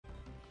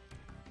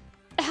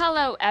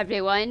Hello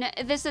everyone,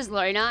 this is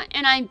Lorna,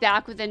 and I'm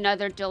back with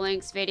another Duel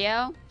Links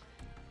video.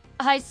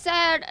 I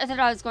said that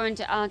I was going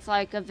to act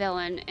like a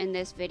villain in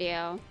this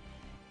video.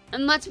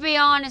 And let's be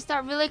honest,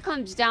 that really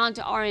comes down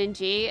to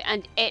RNG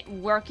and it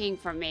working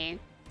for me.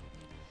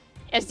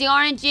 Is the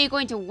RNG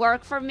going to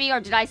work for me, or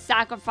did I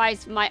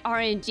sacrifice my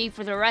RNG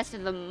for the rest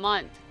of the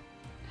month?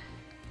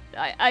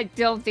 I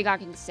don't think I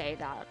can say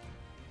that.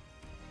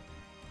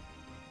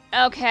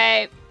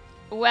 Okay,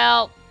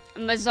 well,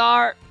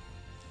 Mazar...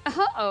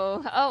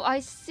 Oh, I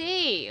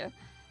see.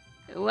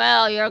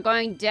 Well, you're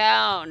going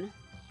down.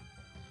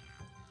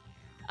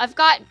 I've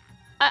got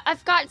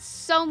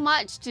so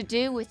much to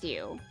do with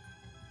you.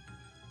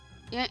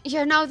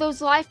 You know those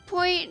life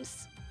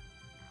points?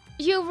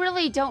 You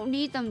really don't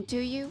need them, do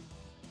you?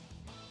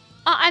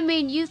 I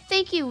mean, you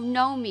think you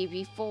know me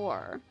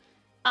before.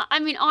 I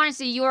mean,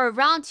 honestly, you were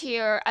around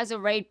here as a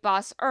raid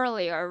boss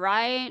earlier,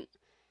 right?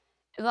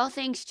 Well,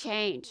 things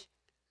change.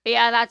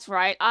 Yeah, that's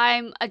right.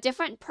 I'm a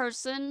different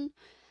person.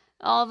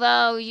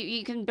 Although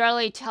you can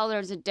barely tell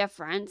there's a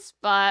difference,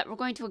 but we're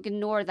going to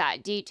ignore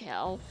that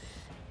detail.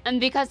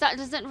 And because that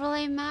doesn't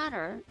really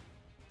matter.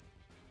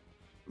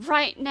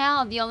 Right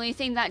now, the only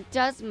thing that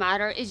does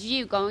matter is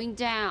you going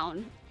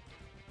down.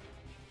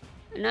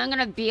 And I'm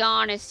gonna be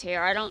honest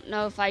here, I don't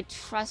know if I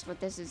trust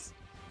what this is.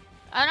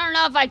 I don't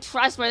know if I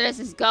trust where this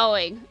is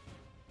going.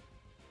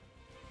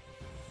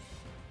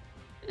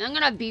 I'm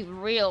gonna be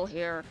real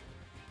here.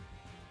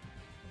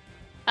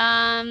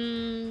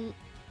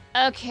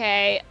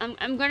 Okay,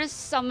 I'm gonna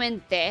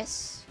summon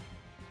this.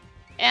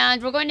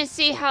 And we're going to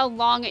see how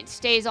long it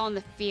stays on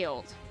the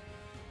field.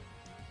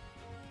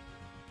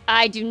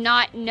 I do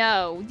not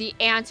know the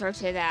answer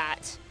to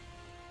that.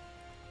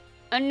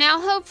 And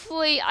now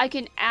hopefully I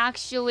can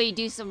actually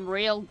do some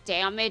real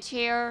damage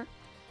here.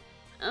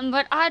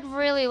 But I'd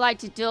really like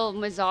to duel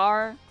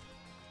Mazar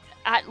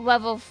at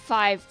level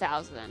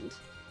 5,000.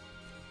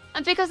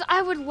 And because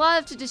I would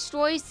love to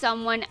destroy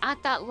someone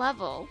at that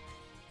level.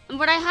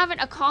 But I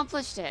haven't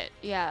accomplished it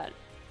yet.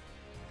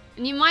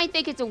 And you might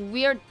think it's a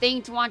weird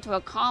thing to want to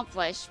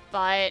accomplish,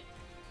 but...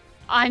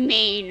 I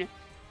mean,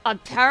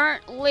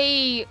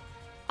 apparently...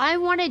 I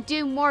want to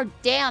do more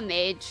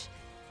damage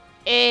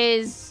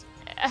is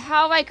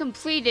how I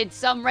completed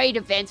some raid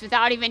events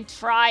without even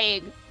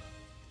trying.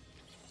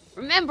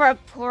 Remember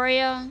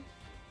Aporia?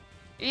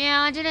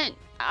 Yeah,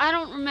 I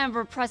don't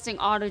remember pressing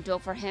auto duel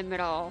for him at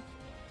all.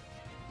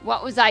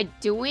 What was I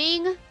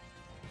doing?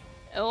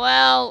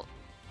 Well,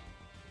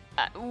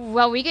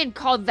 we can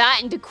call that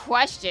into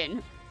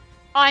question.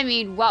 I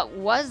mean, what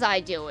was I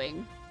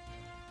doing?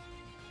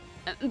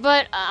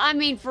 But, I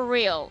mean, for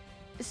real.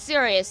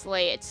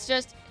 Seriously, it's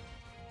just...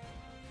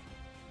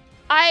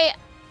 I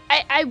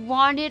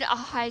wanted a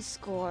high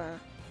score.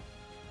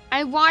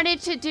 I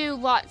wanted to do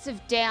lots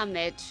of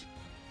damage.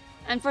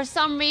 And for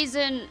some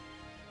reason,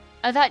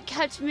 that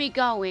kept me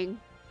going.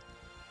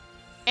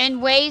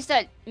 In ways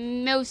that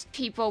most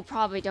people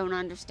probably don't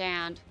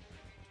understand.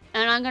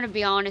 And I'm gonna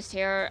be honest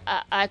here,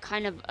 I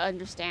kind of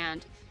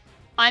understand.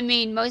 I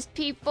mean, most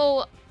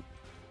people...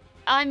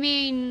 I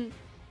mean,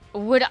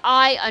 would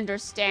I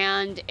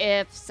understand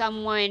if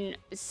someone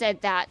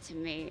said that to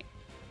me?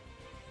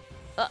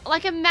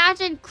 Like,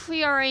 imagine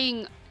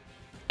clearing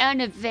an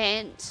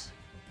event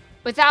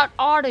without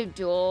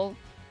auto-duel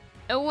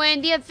when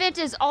the event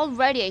is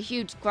already a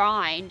huge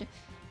grind,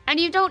 and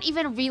you don't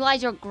even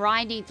realize you're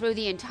grinding through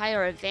the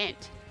entire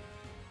event.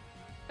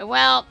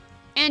 Well,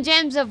 in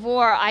Gems of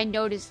War, I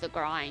notice the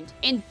grind.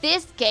 In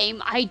this game,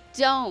 I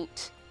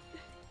don't.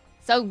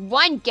 So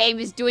one game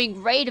is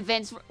doing raid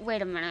events.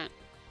 Wait a minute.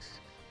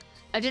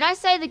 Did I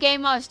say the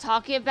game I was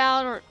talking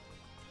about, or...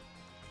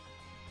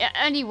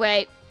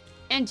 Anyway,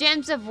 in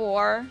Gems of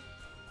War,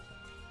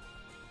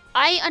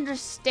 I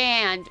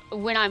understand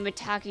when I'm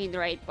attacking the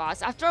raid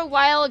boss. After a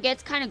while, it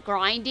gets kind of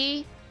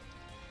grindy,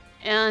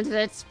 and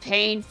that's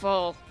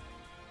painful.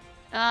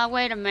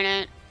 Wait a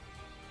minute.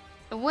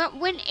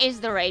 When is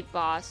the raid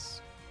boss?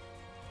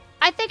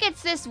 I think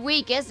it's this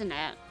week, isn't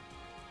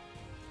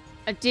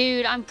it?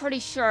 Dude, I'm pretty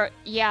sure.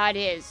 Yeah, it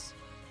is.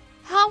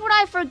 How would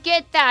I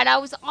forget that? I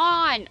was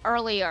on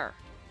earlier.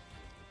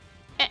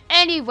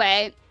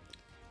 Anyway.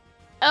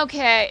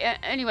 Okay,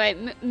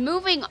 anyway,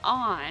 moving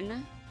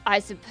on, I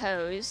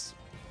suppose.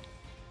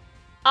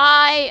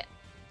 I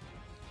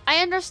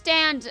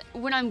understand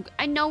when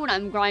I know when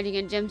I'm grinding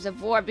in Gems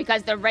of War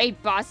because the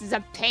raid boss is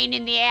a pain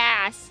in the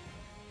ass.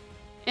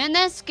 In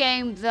this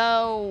game,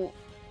 though,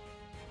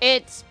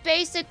 it's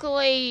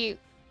basically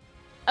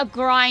a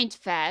grind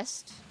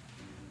fest.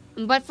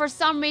 But for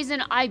some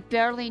reason, I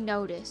barely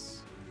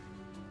notice.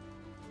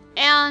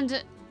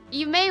 And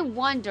you may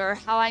wonder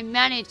how I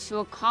managed to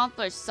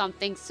accomplish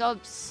something so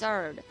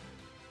absurd.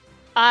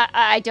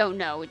 I don't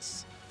know.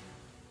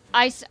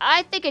 I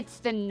think it's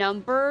the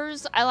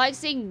numbers. I like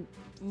seeing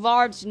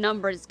large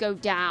numbers go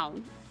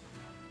down.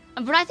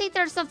 But I think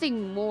there's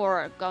something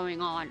more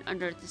going on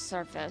under the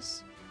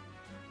surface.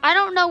 I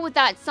don't know what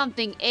that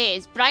something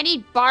is, but I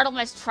need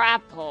Bartlemus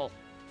Trap Hole.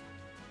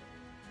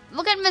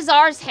 Look at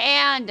Mazar's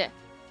hand.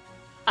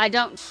 I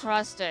don't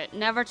trust it.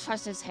 Never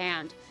trust his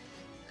hand.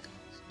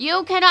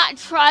 You cannot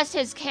trust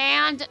his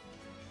hand.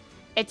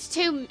 It's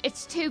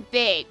too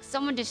big.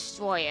 Someone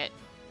destroy it.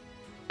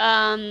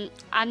 I'm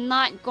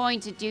not going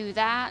to do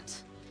that.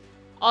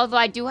 Although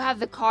I do have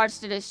the cards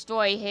to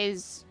destroy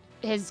his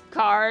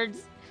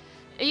cards.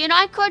 You know,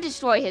 I could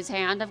destroy his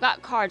hand. I've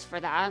got cards for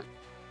that.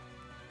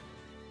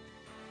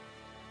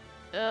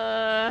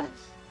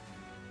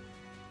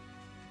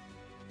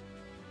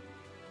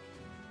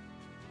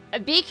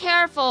 Be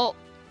careful.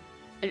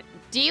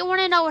 Do you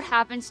want to know what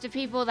happens to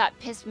people that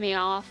piss me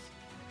off?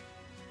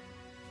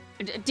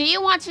 Do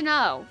you want to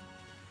know?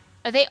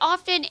 They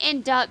often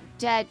end up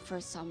dead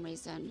for some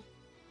reason.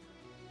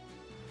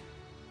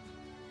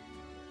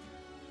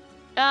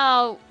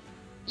 Oh,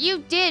 you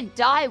did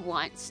die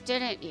once,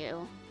 didn't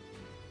you?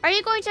 Are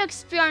you going to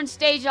experience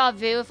deja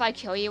vu if I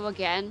kill you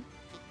again?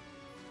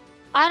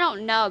 I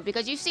don't know,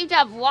 because you seem to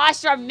have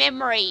lost your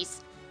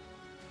memories.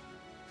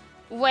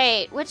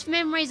 Wait, which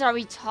memories are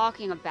we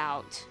talking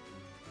about?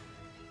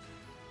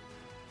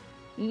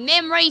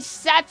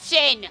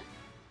 Memoryception!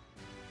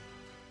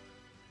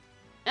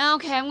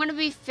 Okay, I'm gonna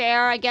be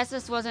fair. I guess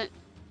this wasn't...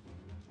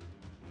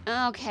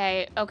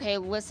 Okay,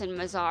 listen,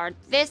 Mazar.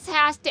 This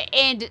has to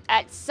end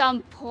at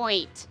some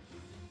point.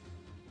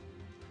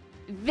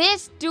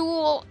 This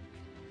duel...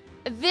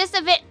 This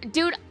event...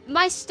 Dude,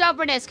 my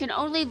stubbornness can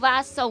only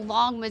last so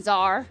long,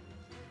 Mazar.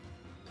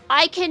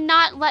 I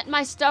cannot let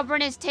my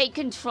stubbornness take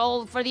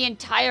control for the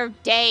entire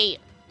day.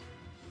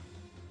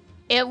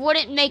 It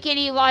wouldn't make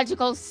any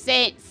logical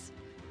sense.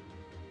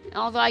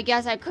 Although I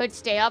guess I could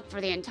stay up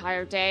for the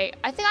entire day.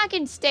 I think I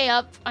can stay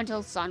up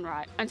until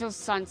sunrise, until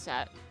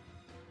sunset.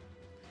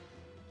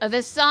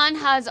 The sun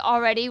has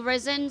already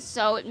risen,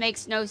 so it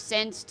makes no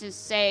sense to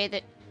say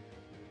that...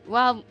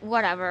 Well,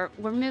 whatever.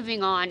 We're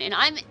moving on, and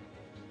I'm...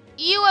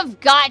 You have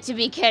got to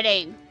be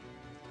kidding.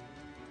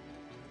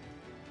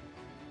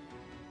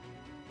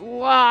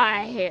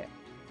 Why?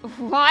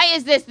 Why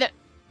is this the...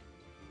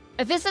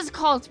 This is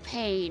called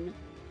pain.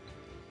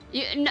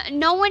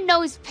 No one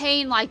knows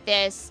pain like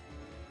this.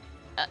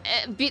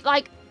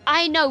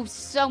 I know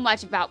so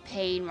much about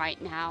pain right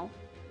now.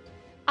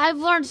 I've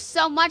learned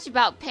so much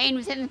about pain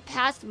within the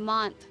past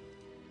month.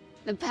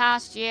 The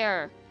past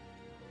year.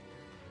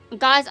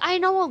 Guys, I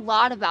know a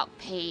lot about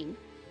pain.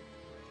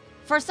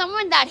 For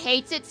someone that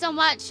hates it so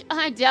much,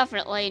 I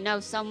definitely know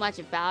so much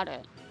about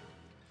it.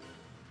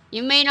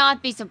 You may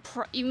not be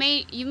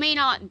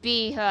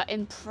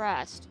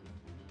impressed.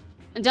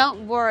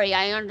 Don't worry,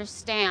 I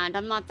understand.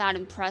 I'm not that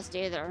impressed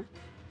either.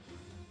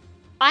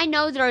 I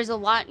know there is a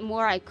lot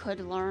more I could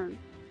learn.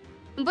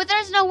 But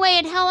there's no way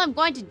in hell I'm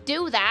going to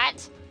do that.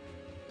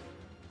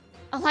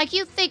 Like,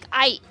 you think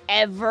I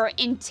ever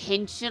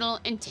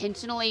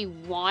intentionally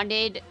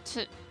wanted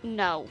to...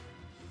 No.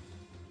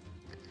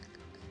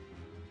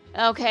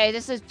 Okay,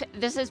 this is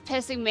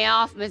pissing me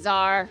off,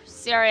 Mazar.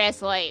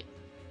 Seriously.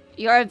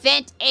 Your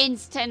event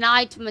ends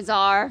tonight,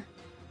 Mazar.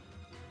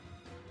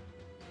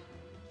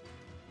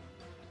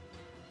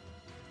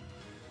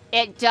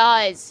 It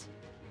does.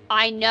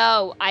 I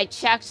know. I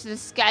checked the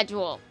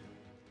schedule.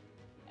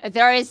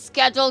 There is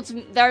scheduled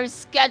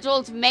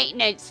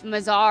maintenance,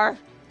 Mazar.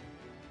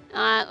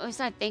 At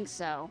least I think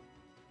so.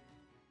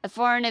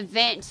 For an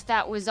event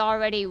that was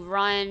already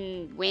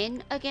run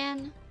when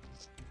again?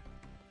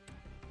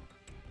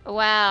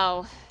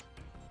 Wow.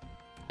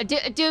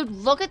 Dude,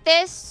 look at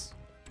this.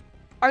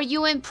 Are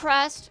you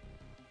impressed?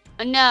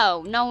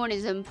 No, no one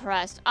is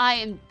impressed. I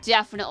am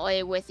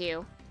definitely with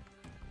you.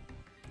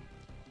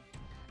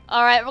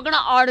 Alright, we're gonna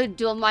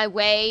auto-duel my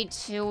way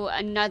to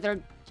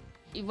another...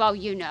 Well,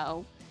 you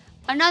know.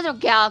 Another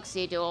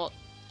galaxy duel.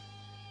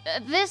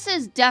 This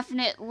is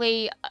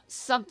definitely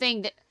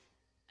something that...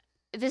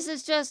 This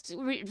is just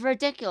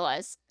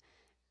ridiculous.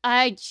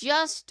 I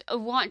just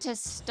want to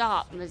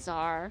stop,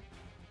 Mazar.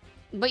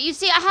 But you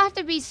see, I have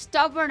to be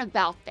stubborn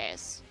about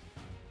this.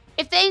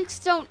 If things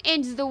don't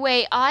end the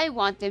way I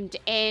want them to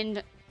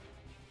end,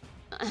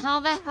 how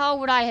the hell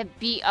would I have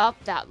be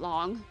up that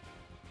long?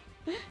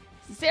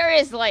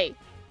 Seriously.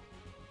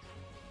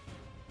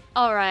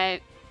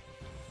 Alright.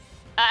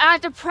 I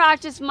have to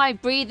practice my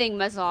breathing,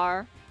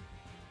 Mazar.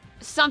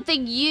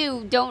 Something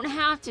you don't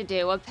have to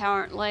do,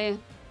 apparently.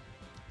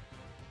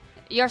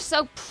 You're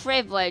so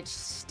privileged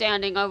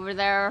standing over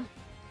there.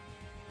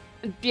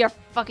 You're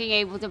fucking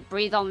able to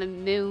breathe on the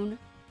moon.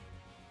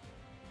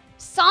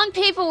 Some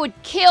people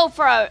would kill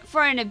for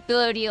an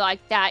ability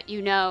like that,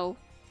 you know.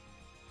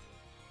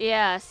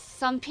 Yes,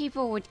 some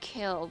people would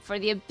kill for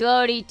the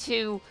ability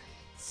to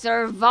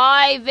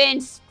survive in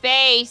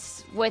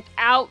space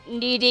without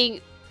needing,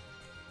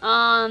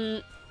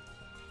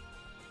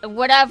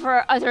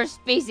 whatever other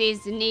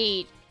species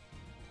need.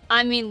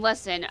 I mean,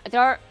 listen,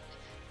 the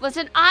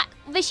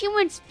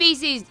human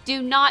species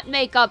do not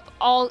make up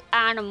all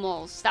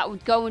animals that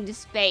would go into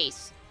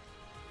space.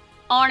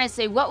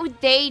 Honestly, what would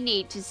they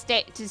need to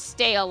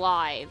stay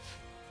alive?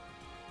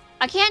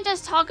 I can't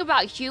just talk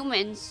about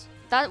humans.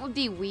 That would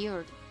be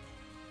weird.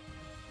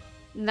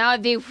 That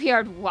would be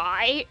weird.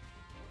 Why?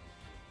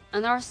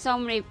 And there are so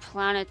many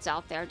planets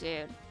out there,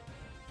 dude.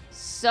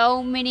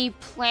 So many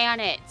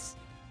planets.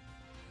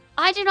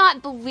 I do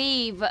not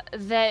believe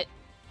that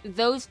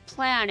those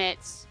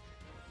planets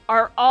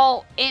are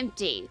all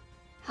empty.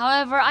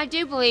 However, I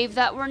do believe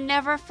that we're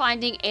never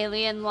finding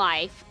alien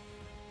life.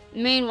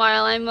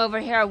 Meanwhile, I'm over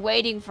here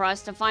waiting for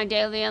us to find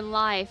alien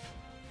life.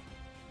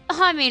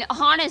 I mean,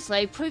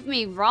 honestly, prove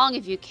me wrong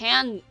if you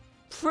can.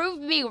 Prove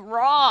me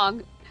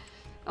wrong.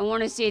 I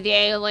want to see the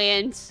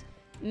aliens.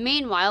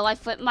 Meanwhile, I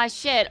flip my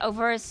shit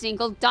over a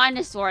single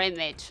dinosaur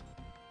image.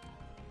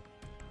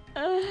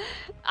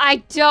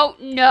 I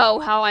don't know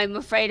how I'm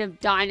afraid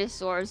of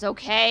dinosaurs,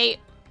 okay?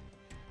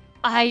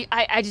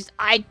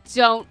 I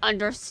don't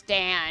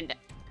understand.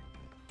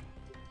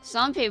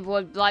 Some people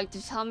would like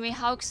to tell me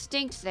how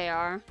extinct they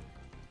are.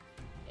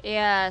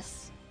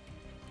 Yes.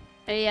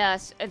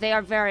 Yes, they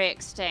are very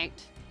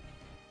extinct.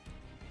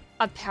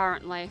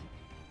 Apparently.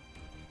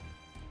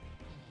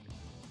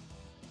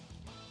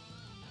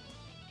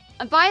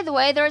 And by the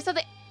way, there is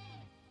something...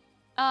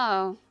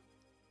 Oh.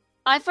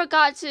 I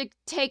forgot to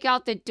take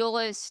out the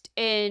duelist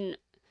in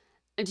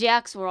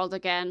Jack's world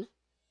again.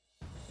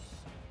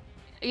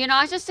 You know,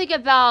 I was just thinking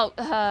about...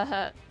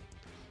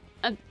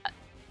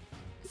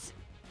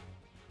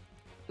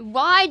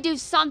 why do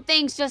some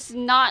things just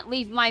not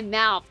leave my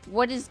mouth?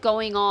 What is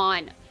going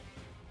on?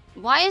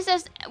 Why is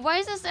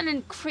this an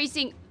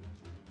increasing...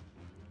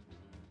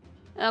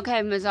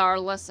 Okay,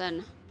 Mazar,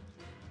 listen.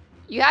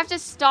 You have to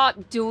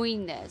stop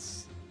doing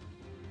this.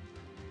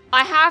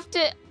 I have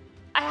to...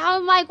 How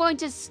am I going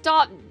to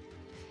stop?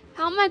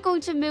 How am I going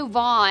to move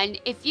on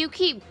if you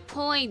keep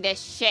pulling this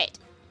shit?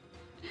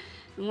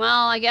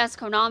 Well, I guess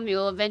Konami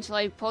will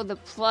eventually pull the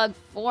plug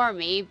for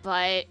me,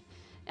 but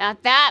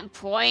at that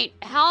point,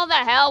 how the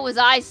hell was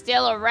I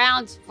still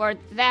around for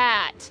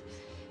that?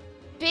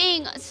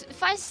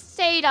 If I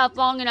stayed up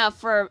long enough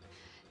for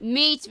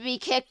me to be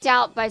kicked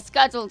out by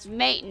scheduled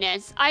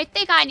maintenance, I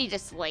think I need to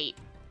sleep.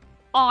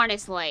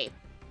 Honestly.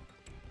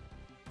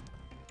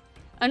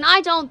 And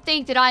I don't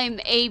think that I am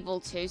able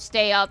to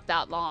stay up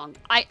that long.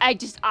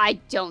 I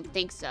don't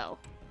think so.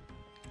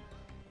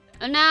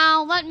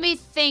 Now, let me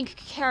think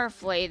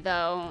carefully,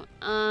 though.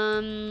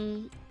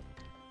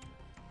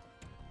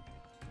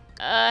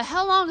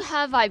 How long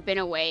have I been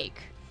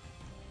awake?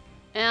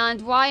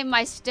 And why am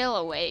I still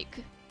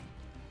awake?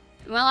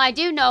 Well, I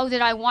do know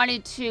that I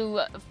wanted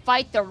to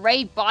fight the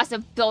raid boss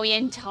 1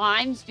 billion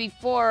times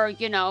before,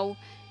 you know,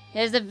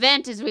 his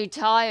event is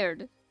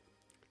retired.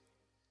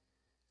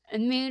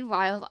 And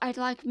meanwhile, I'd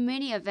like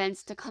many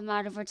events to come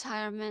out of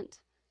retirement.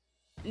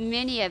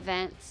 Many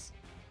events.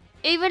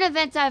 Even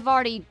events I've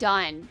already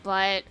done,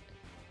 but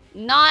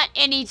not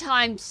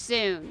anytime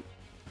soon.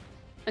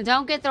 And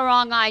don't get the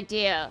wrong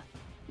idea.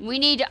 We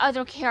need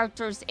other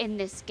characters in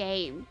this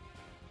game.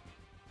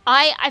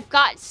 I've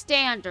got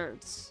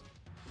standards.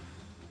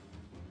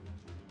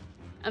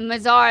 And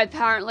Mazar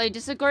apparently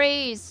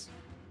disagrees.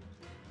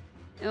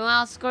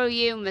 Well, screw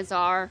you,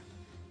 Mazar.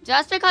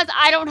 Just because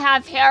I don't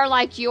have hair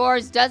like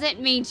yours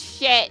doesn't mean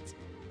shit.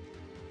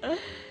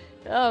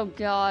 Oh,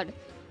 God.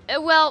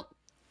 Well,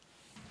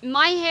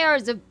 my hair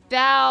is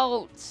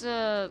about...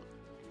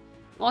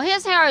 well,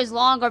 his hair is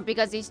longer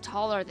because he's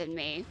taller than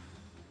me.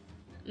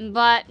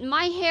 But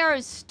my hair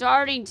is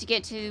starting to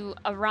get to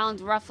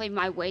around roughly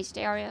my waist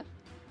area.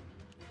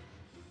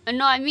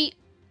 No, I mean...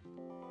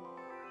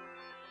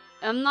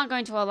 I'm not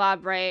going to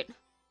elaborate.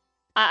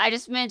 I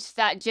just meant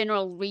that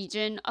general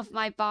region of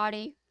my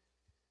body.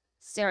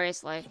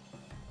 Seriously.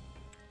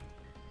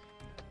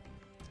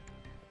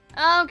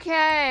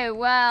 Okay,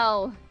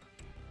 well,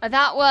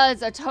 that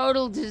was a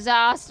total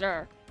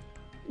disaster.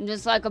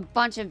 Just like a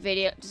bunch of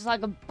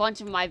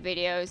my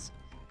videos.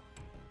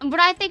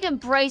 But I think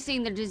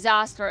embracing the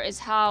disaster is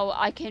how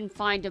I can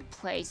find a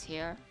place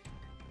here.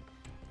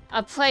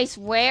 A place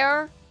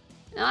where?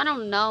 I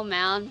don't know,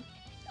 man.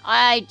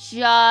 I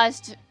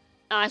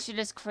should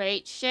just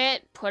create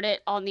shit, put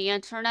it on the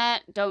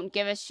internet, don't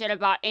give a shit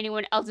about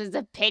anyone else's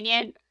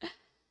opinion.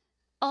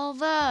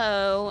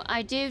 Although,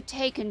 I do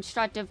take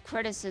constructive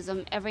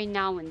criticism every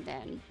now and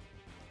then.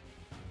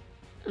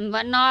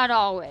 But not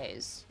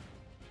always.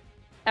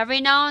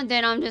 Every now and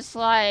then I'm just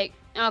like,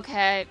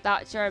 okay,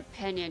 that's your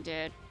opinion,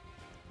 dude.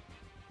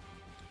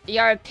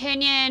 Your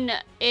opinion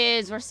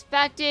is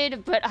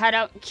respected, but I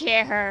don't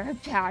care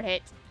about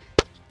it.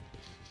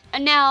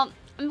 And now,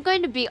 I'm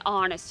going to be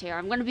honest here.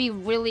 I'm going to be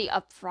really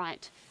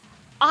upfront.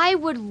 I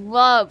would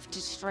love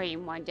to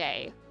stream one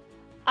day.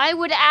 I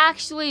would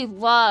actually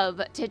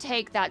love to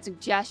take that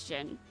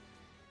suggestion.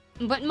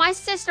 But my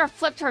sister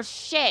flipped her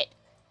shit.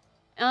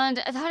 And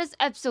that is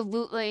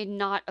absolutely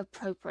not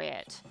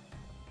appropriate.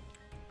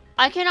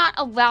 I cannot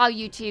allow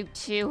YouTube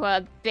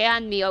to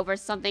ban me over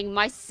something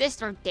my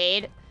sister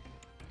did.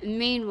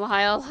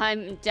 Meanwhile,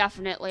 I'm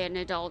definitely an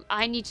adult.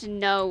 I need to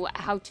know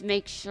how to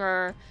make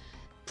sure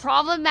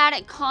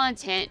problematic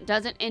content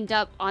doesn't end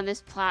up on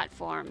this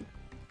platform.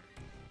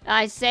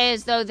 I say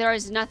as though there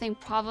is nothing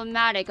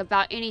problematic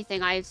about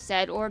anything I have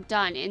said or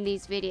done in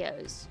these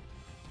videos.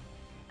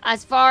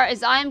 As far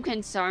as I'm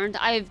concerned,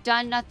 I have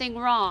done nothing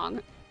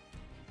wrong.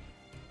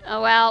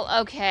 Oh,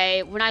 well,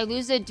 okay. When I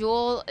lose a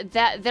duel,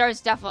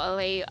 there's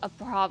definitely a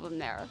problem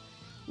there.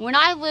 When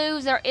I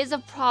lose, there is a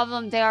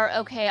problem there.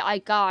 Okay, I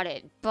got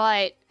it.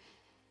 But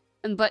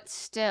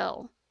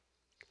still.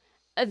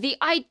 The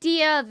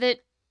idea that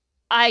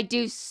I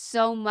do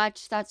so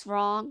much that's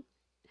wrong,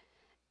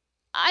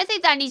 I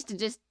think that needs to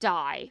just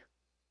die.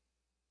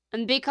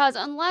 And because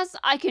unless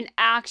I can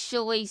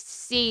actually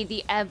see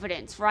the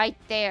evidence right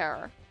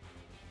there,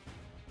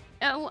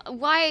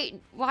 why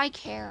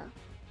care?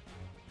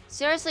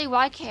 Seriously,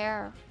 why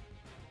care?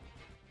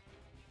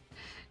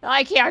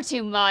 I care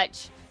too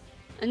much.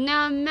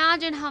 Now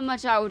imagine how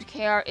much I would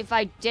care if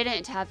I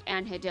didn't have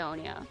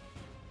anhedonia.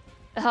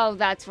 Oh,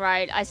 that's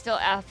right. I still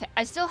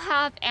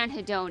have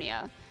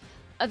anhedonia.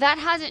 That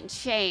hasn't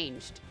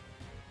changed.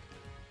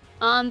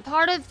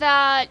 Part of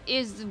that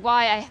is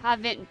why I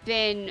haven't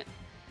been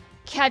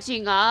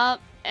catching up,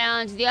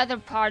 and the other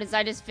part is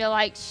I just feel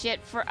like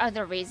shit for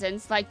other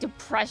reasons, like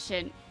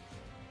depression.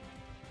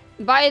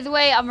 By the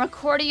way, I'm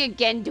recording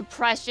again,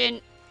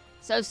 depression.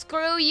 So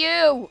screw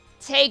you.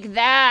 Take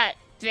that,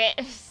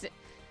 bitch.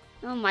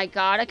 Oh my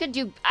god,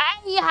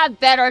 I have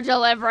better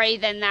delivery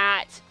than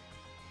that.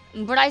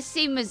 But I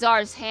see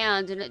Mazar's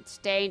hand and it's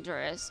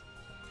dangerous.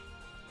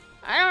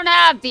 I don't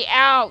have the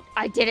out.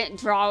 I didn't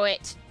draw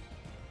it.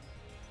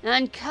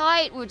 And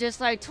Kite would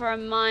just like to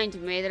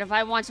remind me that if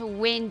I want to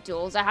win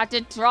duels, I have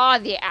to draw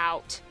the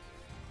out.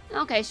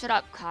 Okay, shut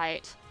up,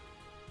 Kite.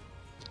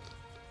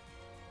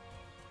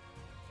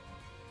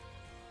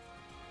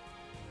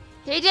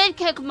 He did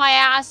kick my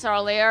ass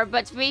earlier,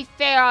 but to be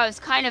fair, I was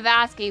kind of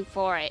asking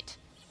for it.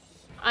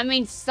 I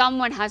mean,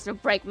 someone has to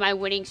break my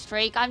winning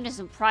streak. I'm just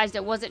surprised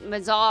it wasn't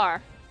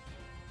Mazar.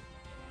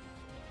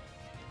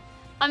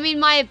 I mean,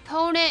 my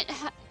opponent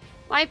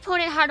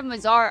had a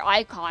Mazar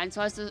icon,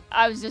 so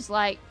I was just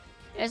like,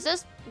 is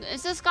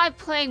this guy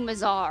playing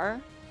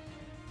Mazar?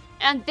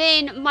 And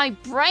then my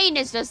brain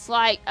is just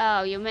like,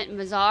 oh, you meant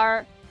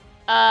Mazar?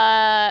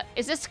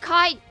 Is this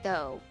Kite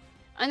though?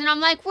 And then I'm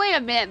like, wait a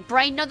minute,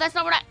 brain, no, that's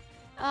not what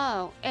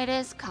oh, it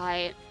is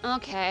Kite.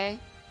 Okay.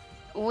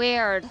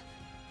 Weird.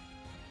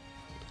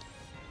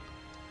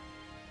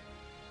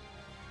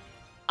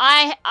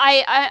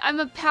 I'm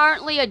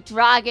apparently a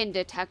dragon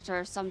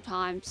detector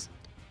sometimes.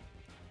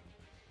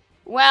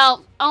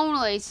 Well,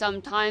 only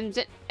sometimes.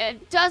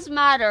 It does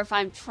matter if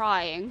I'm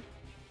trying.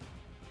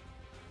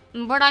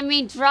 But I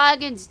mean,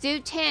 dragons do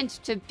tend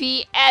to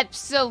be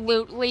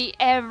absolutely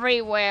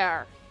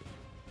everywhere.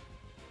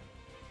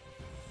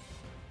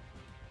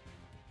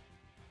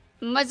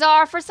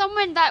 Mazar, for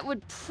someone that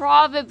would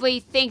probably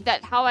think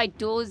that how I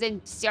duel is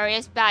in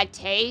serious bad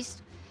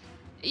taste,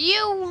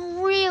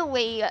 you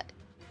really...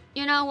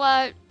 You know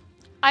what?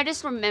 I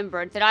just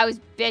remembered that I was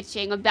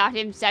bitching about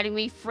him setting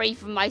me free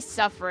from my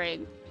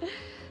suffering.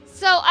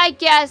 So I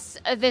guess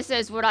this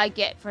is what I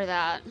get for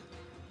that.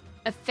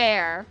 A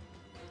fair.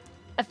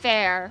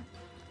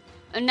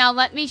 And now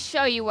let me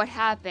show you what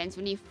happens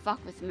when you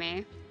fuck with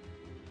me.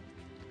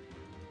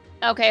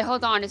 Okay,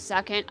 hold on a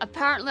second.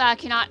 Apparently I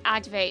cannot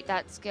activate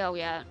that skill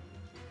yet.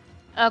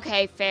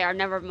 Okay, fair.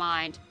 Never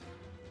mind.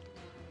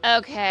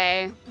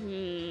 Okay.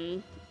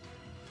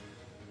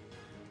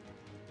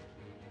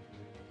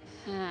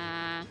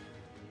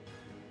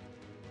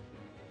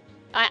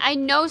 I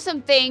know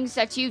some things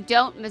that you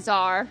don't,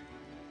 Mazar.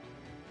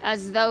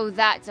 As though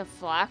that's a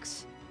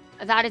flex.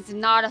 That is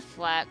not a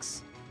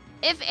flex.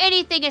 If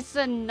anything, it's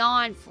a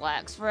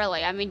non-flex,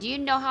 really. I mean, do you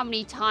know how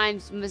many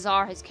times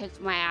Mazar has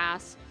kicked my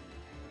ass?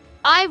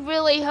 I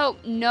really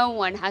hope no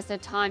one has the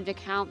time to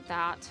count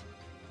that.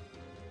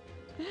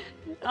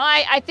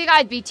 I think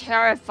I'd be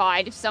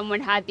terrified if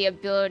someone had the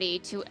ability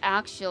to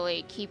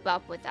actually keep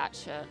up with that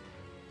shit.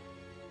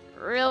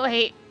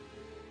 Really?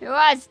 Who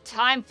has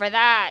time for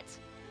that?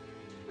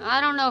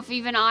 I don't know if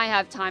even I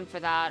have time for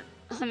that.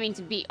 I mean,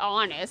 to be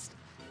honest.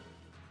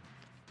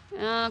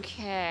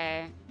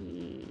 Okay.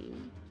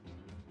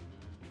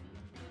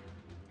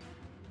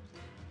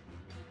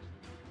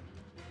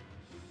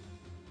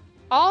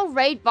 All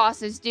raid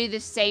bosses do the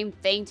same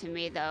thing to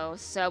me, though,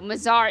 so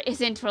Mazar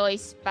isn't really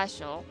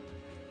special.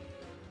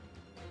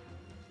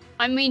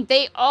 I mean,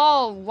 they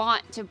all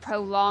want to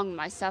prolong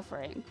my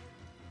suffering.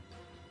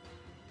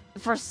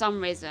 For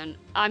some reason.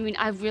 I mean,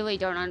 I really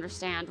don't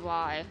understand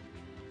why.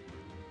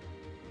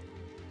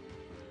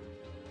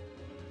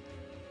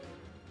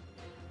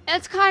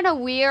 It's kind of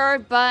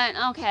weird, but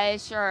okay,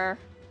 sure.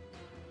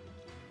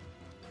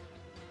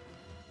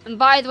 And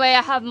by the way,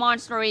 I have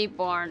Monster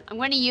Reborn. I'm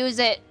going to use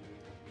it.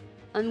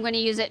 I'm going to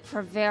use it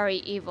for very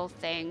evil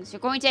things. You're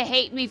going to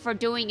hate me for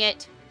doing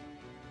it.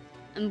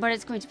 But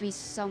it's going to be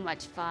so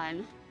much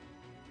fun.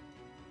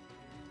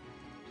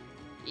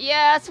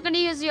 Yes, I'm going to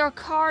use your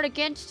card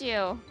against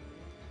you.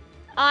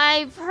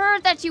 I've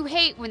heard that you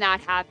hate when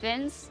that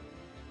happens.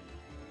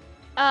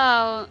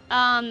 Oh,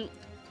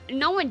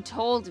 no one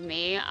told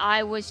me.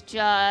 I was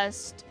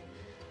just...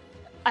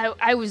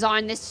 I was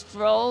on this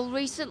stroll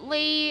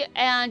recently,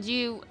 and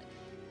you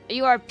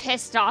are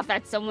pissed off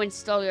that someone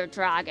stole your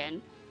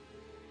dragon.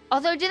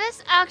 Although, did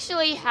this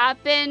actually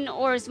happen,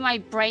 or is my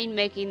brain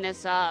making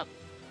this up?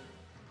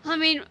 I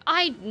mean,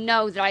 I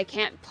know that I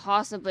can't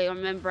possibly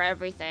remember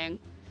everything.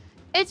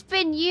 It's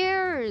been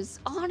years,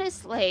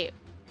 honestly.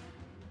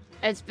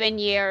 It's been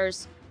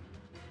years.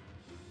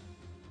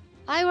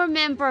 I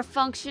remember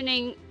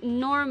functioning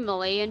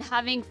normally and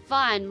having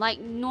fun like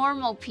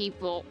normal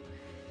people.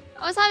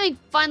 I was having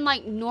fun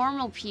like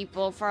normal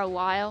people for a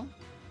while.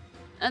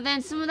 And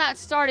then some of that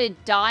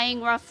started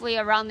dying roughly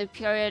around the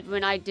period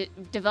when I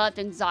developed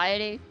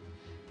anxiety.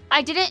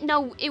 I didn't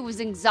know it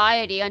was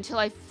anxiety until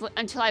I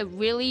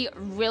really,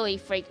 really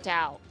freaked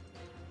out.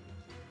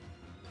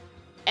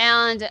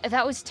 And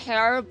that was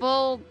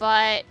terrible,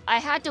 but I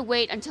had to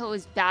wait until it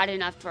was bad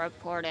enough to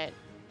report it.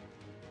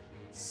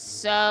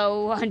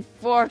 So,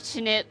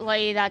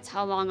 unfortunately, that's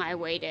how long I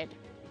waited.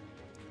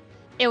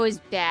 It was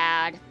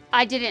bad.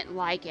 I didn't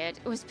like it.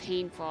 It was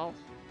painful.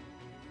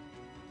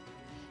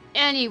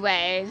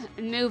 Anyway,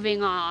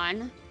 moving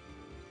on.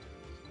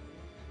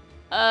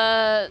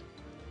 I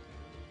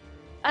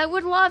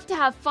would love to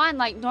have fun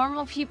like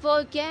normal people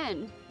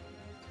again.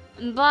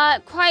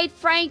 But quite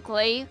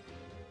frankly,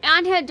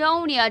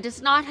 anhedonia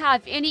does not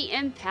have any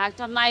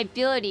impact on my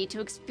ability to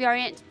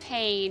experience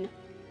pain.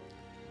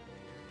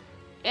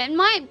 It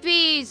might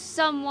be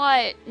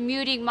somewhat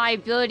muting my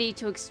ability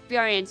to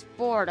experience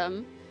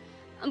boredom,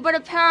 but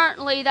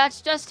apparently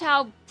that's just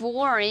how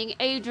boring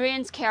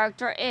Adrian's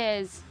character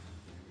is.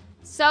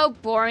 So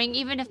boring,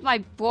 even if my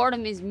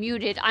boredom is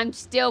muted, I'm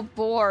still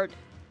bored.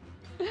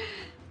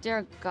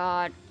 Dear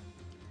God.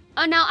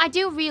 Oh, now I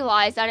do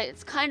realize that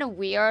it's kind of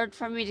weird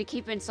for me to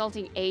keep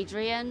insulting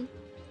Adrian.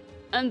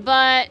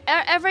 But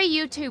every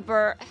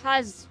YouTuber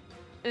has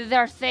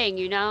their thing,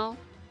 you know?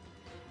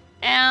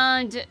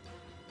 And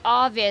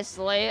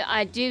obviously,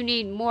 I do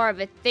need more of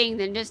a thing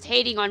than just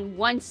hating on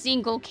one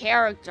single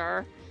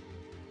character.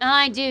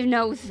 I do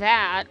know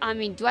that. I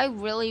mean, do I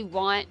really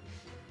want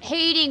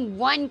hating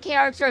one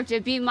character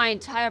to be my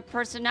entire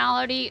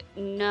personality?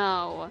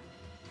 No.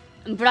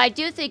 But I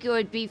do think it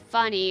would be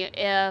funny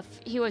if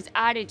he was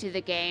added to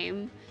the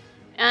game.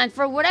 And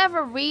for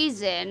whatever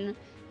reason,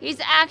 he's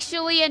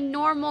actually a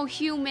normal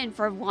human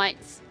for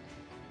once.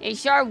 He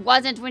sure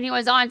wasn't when he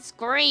was on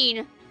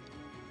screen.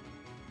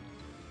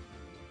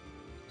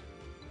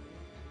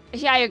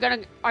 Yeah,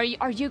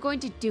 are you going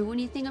to do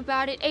anything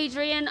about it,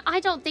 Adrian? I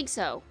don't think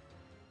so.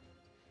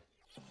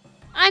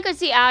 I could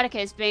see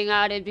Atticus being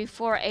added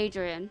before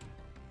Adrian.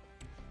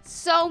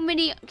 So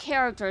many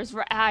characters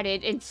were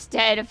added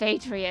instead of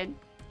Adrian.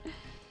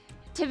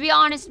 To be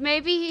honest,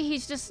 maybe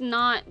he's just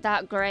not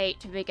that great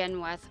to begin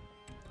with.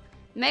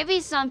 Maybe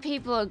some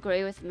people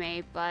agree with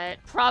me, but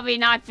probably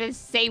not for the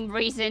same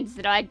reasons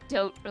that I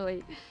don't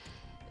really...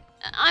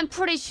 I'm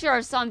pretty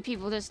sure some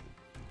people just...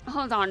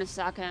 Hold on a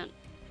second.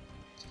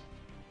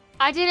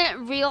 I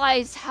didn't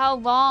realize how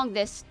long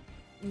this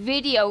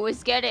video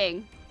was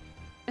getting.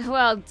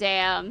 Well,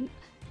 damn.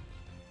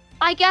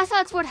 I guess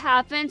that's what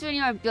happens when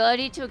your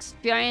ability to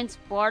experience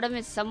boredom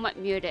is somewhat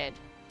muted.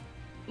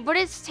 But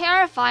it's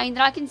terrifying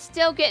that I can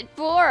still get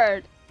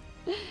bored.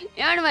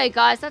 Anyway,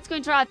 guys, that's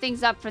going to wrap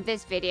things up for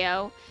this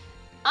video.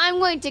 I'm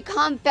going to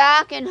come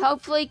back and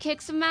hopefully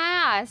kick some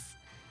ass.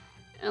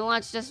 And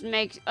let's just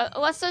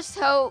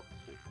hope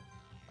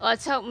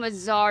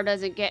Mazar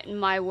doesn't get in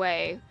my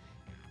way.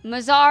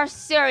 Mazar,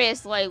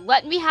 seriously,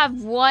 let me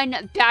have one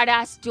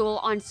badass duel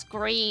on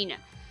screen.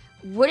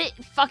 Would it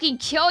fucking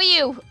kill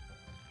you?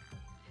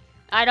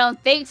 I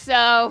don't think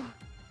so.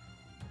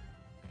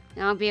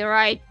 I'll be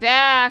right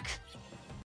back.